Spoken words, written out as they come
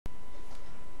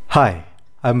Hi,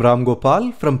 I'm Ram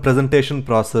Gopal from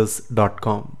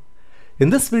presentationprocess.com. In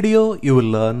this video, you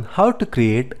will learn how to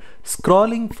create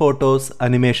scrolling photos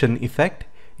animation effect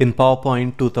in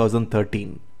PowerPoint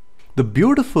 2013. The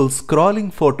beautiful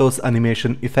scrolling photos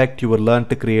animation effect you will learn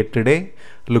to create today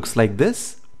looks like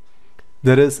this.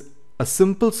 There is a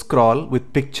simple scroll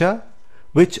with picture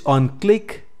which on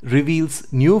click reveals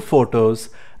new photos,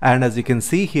 and as you can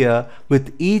see here,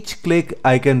 with each click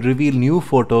I can reveal new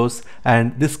photos,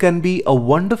 and this can be a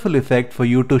wonderful effect for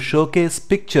you to showcase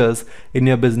pictures in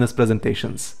your business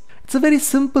presentations. It's a very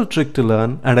simple trick to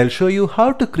learn, and I'll show you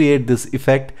how to create this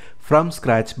effect from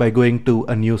scratch by going to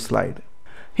a new slide.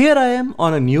 Here I am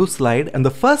on a new slide, and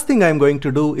the first thing I'm going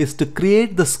to do is to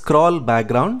create the scroll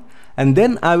background, and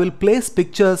then I will place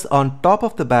pictures on top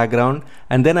of the background,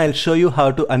 and then I'll show you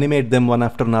how to animate them one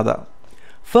after another.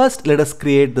 First, let us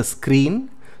create the screen.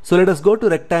 So let us go to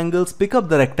rectangles, pick up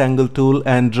the rectangle tool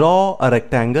and draw a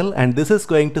rectangle, and this is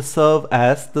going to serve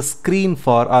as the screen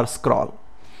for our scroll.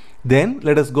 Then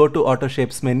let us go to auto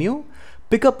shapes menu,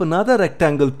 pick up another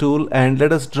rectangle tool and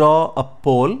let us draw a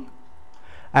pole.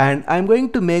 And I'm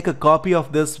going to make a copy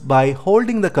of this by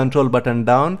holding the control button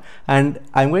down, and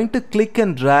I'm going to click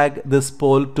and drag this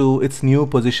pole to its new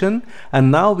position,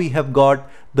 and now we have got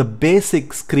the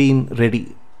basic screen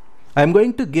ready. I'm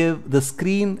going to give the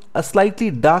screen a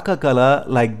slightly darker color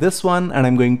like this one, and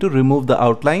I'm going to remove the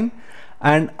outline,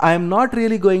 and I'm not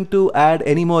really going to add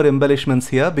any more embellishments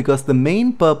here because the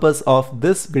main purpose of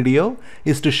this video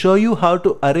is to show you how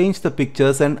to arrange the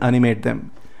pictures and animate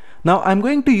them. Now I'm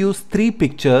going to use 3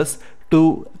 pictures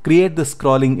to create the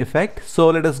scrolling effect. So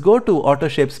let us go to auto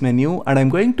shapes menu, and I'm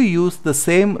going to use the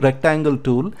same rectangle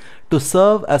tool to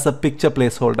serve as a picture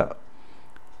placeholder.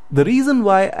 The reason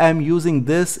why I'm using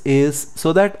this is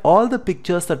so that all the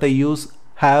pictures that I use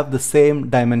have the same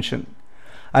dimension.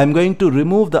 I'm going to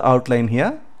remove the outline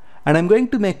here, and I'm going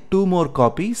to make 2 more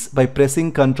copies by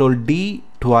pressing Ctrl D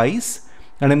twice,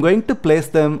 and I'm going to place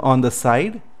them on the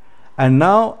side. And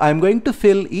now I'm going to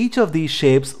fill each of these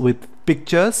shapes with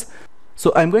pictures.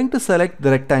 So I'm going to select the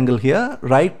rectangle here,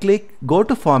 right click, go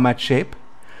to format shape,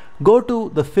 go to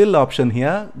the fill option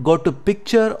here, go to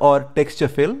picture or texture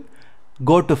fill,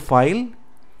 go to file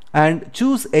and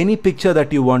choose any picture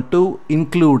that you want to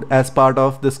include as part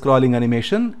of the scrolling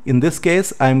animation. In this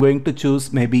case, I'm going to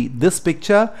choose maybe this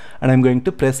picture, and I'm going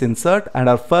to press insert, and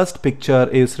our first picture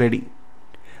is ready.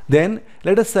 Then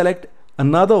let us select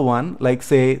another one, like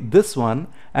say this one,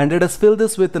 and let us fill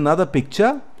this with another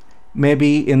picture.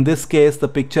 Maybe in this case the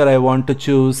picture I want to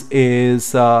choose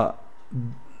is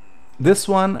this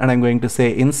one, and I'm going to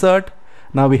say insert.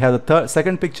 Now we have the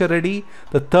second picture ready.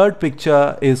 The third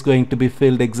picture is going to be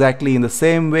filled exactly in the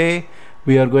same way.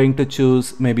 We are going to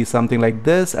choose maybe something like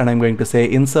this, and I'm going to say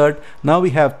insert. Now we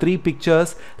have 3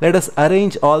 pictures. Let us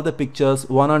arrange all the pictures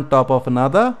one on top of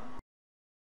another.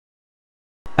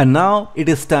 And now it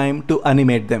is time to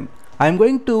animate them. I'm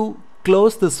going to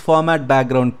close this format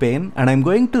background pane, and I'm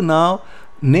going to now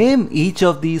name each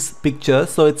of these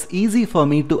pictures so it's easy for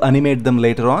me to animate them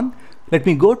later on. Let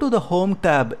me go to the Home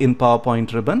tab in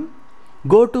PowerPoint ribbon,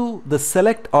 go to the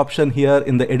Select option here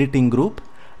in the Editing group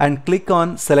and click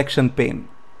on Selection pane.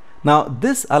 Now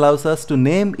this allows us to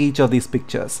name each of these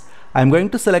pictures. I'm going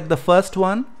to select the first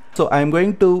one, so I'm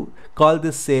going to call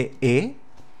this say A,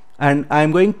 and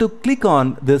I'm going to click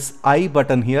on this I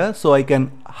button here so I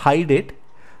can hide it.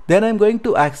 Then I'm going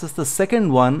to access the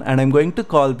second one, and I'm going to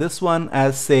call this one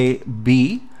as say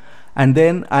B, and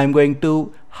then I'm going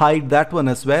to hide that one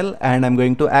as well, and I'm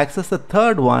going to access the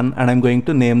third one, and I'm going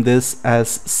to name this as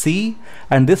C,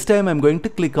 and this time I'm going to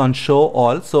click on show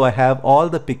all so I have all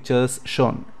the pictures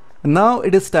shown. Now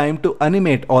it is time to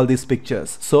animate all these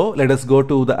pictures. So let us go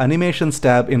to the Animations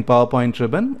tab in PowerPoint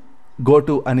ribbon, go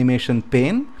to Animation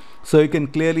pane so you can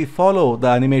clearly follow the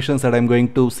animations that I'm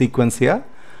going to sequence here.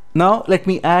 Now let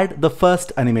me add the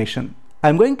first animation.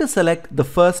 I'm going to select the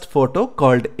first photo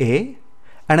called A,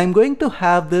 and I'm going to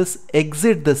have this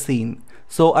exit the scene.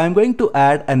 So I'm going to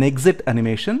add an exit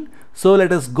animation. So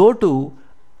let us go to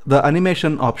the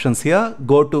animation options here,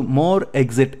 go to more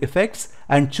exit effects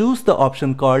and choose the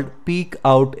option called peek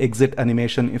out exit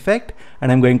animation effect,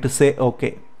 and I'm going to say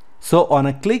OK. So on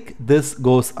a click this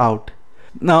goes out.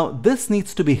 Now this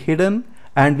needs to be hidden,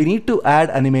 and we need to add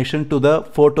animation to the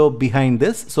photo behind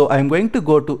this. So I'm going to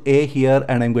go to A here,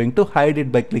 and I'm going to hide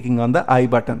it by clicking on the I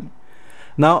button.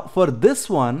 Now for this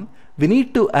one we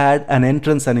need to add an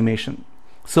entrance animation.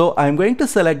 So I'm going to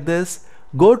select this,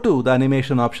 go to the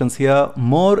animation options here,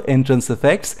 more entrance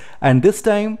effects, and this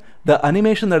time the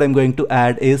animation that I'm going to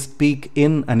add is peek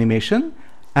in animation,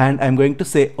 and I'm going to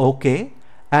say OK.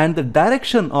 and the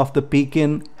direction of the peek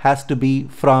in has to be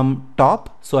from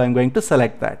top, so I'm going to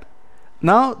select that.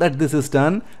 Now that this is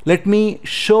done, let me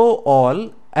show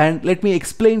all and let me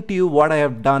explain to you what I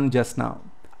have done just now.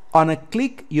 On a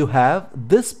click, you have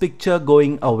this picture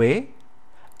going away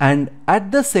and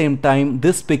at the same time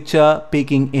this picture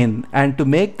peeking in, and to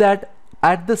make that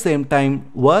at the same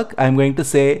time work, I'm going to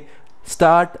say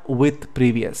start with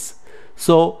previous.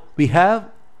 So we have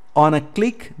on a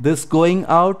click this going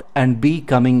out and B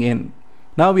coming in.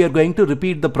 Now we are going to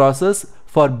repeat the process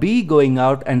for B going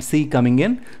out and C coming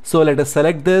in. So let us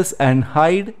select this and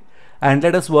hide, and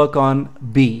let us work on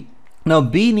B. Now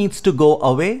B needs to go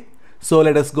away. So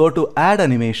let us go to add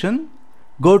animation,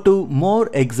 go to more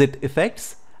exit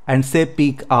effects and say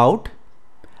peek out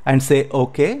and say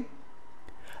OK.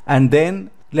 And then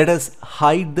let us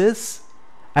hide this,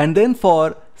 and then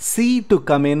for C to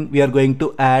come in we are going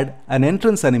to add an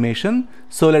entrance animation.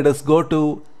 So let us go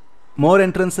to more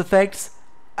entrance effects,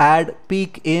 add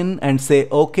peek in and say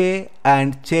OK,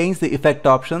 and change the effect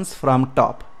options from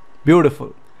top.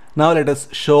 Beautiful. Now let us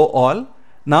show all.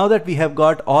 Now that we have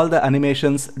got all the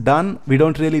animations done, we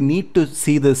don't really need to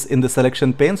see this in the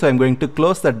selection pane, so I'm going to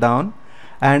close that down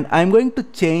and I'm going to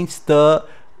change the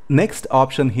next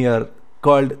option here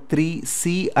called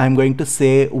 3C. I'm going to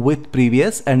say with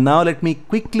previous, and now let me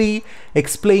quickly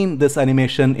explain this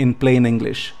animation in plain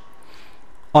English.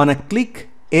 On a click,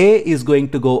 A is going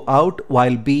to go out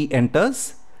while B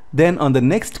enters. Then on the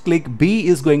next click, B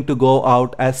is going to go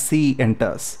out as C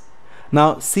enters.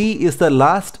 Now C is the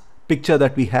last picture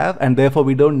that we have, and therefore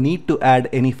we don't need to add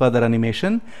any further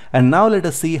animation. And now let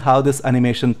us see how this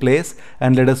animation plays,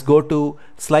 and let us go to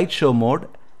slideshow mode.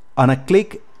 On a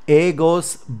click, A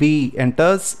goes, B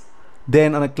enters,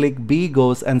 then on a click B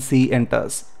goes and C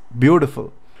enters.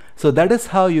 Beautiful. So that is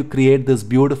how you create this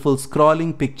beautiful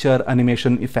scrolling picture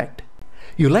animation effect.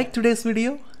 You liked today's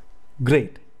video?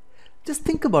 Great. Just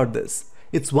think about this.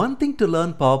 It's one thing to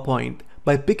learn PowerPoint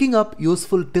by picking up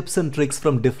useful tips and tricks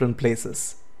from different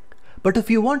places. But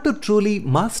if you want to truly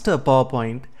master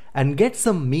PowerPoint and get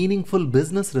some meaningful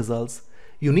business results,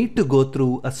 you need to go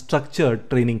through a structured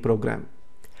training program.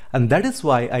 And that is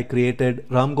why I created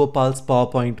Ram Gopal's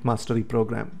PowerPoint Mastery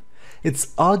Program. It's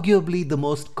arguably the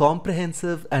most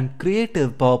comprehensive and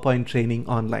creative PowerPoint training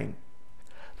online.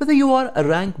 Whether you are a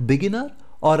rank beginner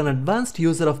or an advanced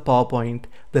user of PowerPoint,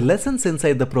 the lessons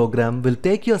inside the program will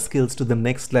take your skills to the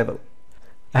next level.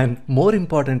 And more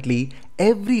importantly,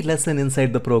 every lesson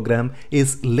inside the program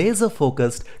is laser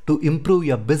focused to improve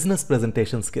your business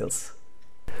presentation skills.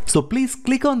 So please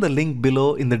click on the link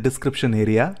below in the description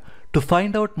area to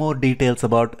find out more details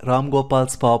about Ram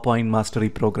Gopal's PowerPoint Mastery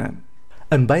Program.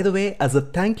 And by the way, as a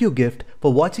thank you gift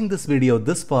for watching this video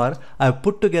this far, I have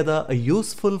put together a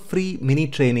useful free mini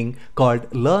training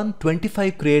called Learn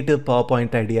 25 Creative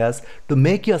PowerPoint Ideas to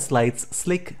make your slides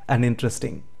slick and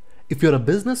interesting. If you're a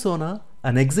business owner,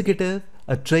 an executive,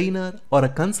 a trainer, or a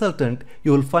consultant,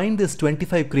 you will find these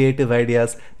 25 creative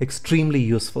ideas extremely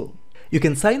useful. You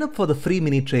can sign up for the free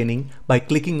mini training by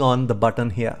clicking on the button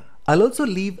here. I'll also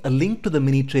leave a link to the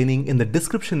mini training in the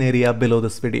description area below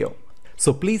this video.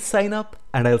 So please sign up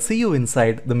and I'll see you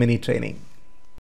inside the mini training.